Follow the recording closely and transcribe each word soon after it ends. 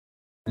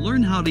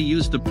Learn how to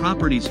use the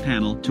Properties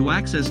panel to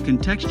access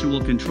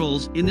contextual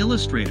controls in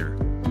Illustrator.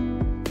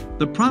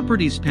 The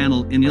Properties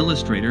panel in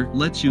Illustrator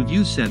lets you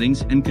view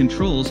settings and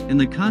controls in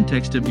the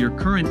context of your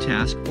current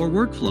task or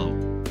workflow.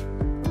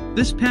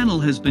 This panel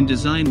has been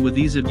designed with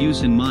ease of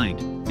use in mind,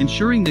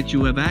 ensuring that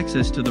you have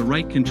access to the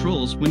right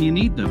controls when you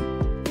need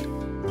them.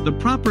 The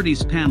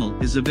Properties panel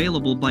is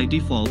available by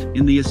default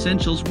in the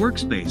Essentials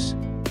workspace.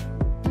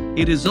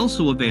 It is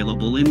also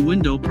available in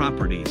Window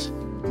Properties.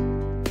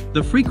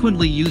 The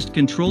frequently used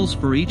controls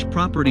for each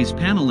Properties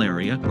panel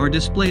area are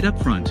displayed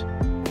up front.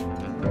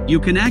 You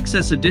can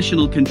access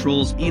additional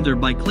controls either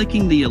by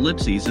clicking the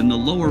ellipses in the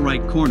lower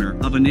right corner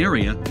of an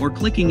area or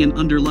clicking an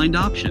underlined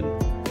option.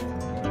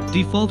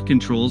 Default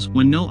controls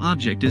when no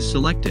object is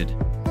selected.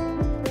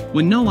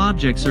 When no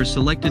objects are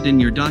selected in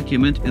your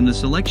document and the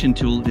selection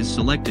tool is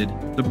selected,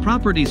 the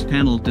Properties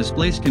panel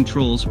displays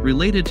controls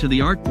related to the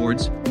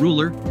artboards,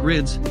 ruler,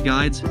 grids,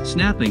 guides,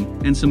 snapping,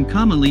 and some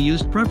commonly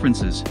used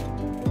preferences.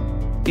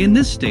 In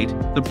this state,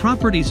 the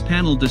Properties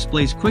panel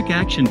displays quick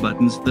action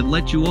buttons that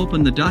let you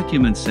open the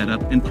document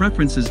setup and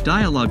preferences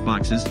dialog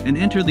boxes and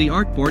enter the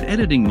artboard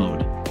editing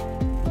mode.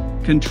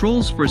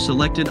 Controls for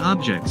selected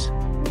objects.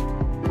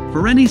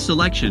 For any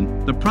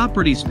selection, the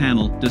Properties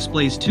panel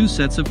displays two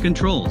sets of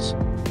controls.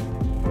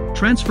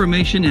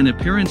 Transformation and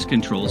appearance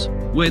controls,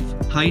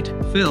 width, height,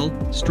 fill,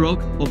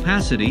 stroke,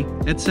 opacity,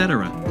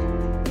 etc.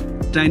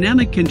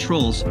 Dynamic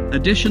controls,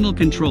 additional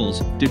controls,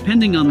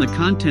 depending on the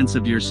contents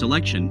of your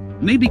selection,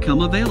 may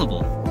become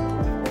available.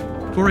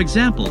 For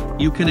example,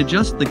 you can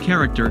adjust the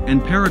character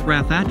and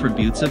paragraph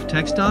attributes of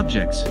text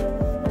objects.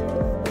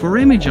 For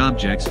image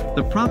objects,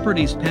 the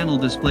Properties panel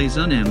displays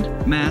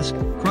unemmed, mask,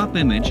 crop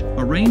image,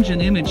 arrange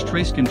and image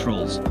trace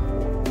controls.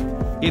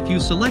 If you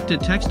select a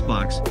text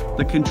box,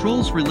 the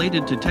controls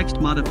related to text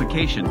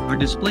modification are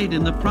displayed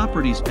in the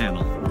Properties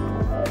panel.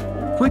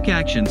 Quick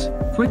actions,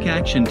 quick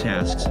action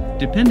tasks,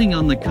 depending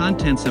on the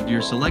contents of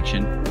your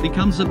selection,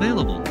 becomes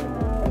available.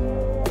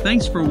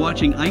 Thanks for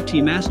watching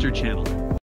ITMaster channel.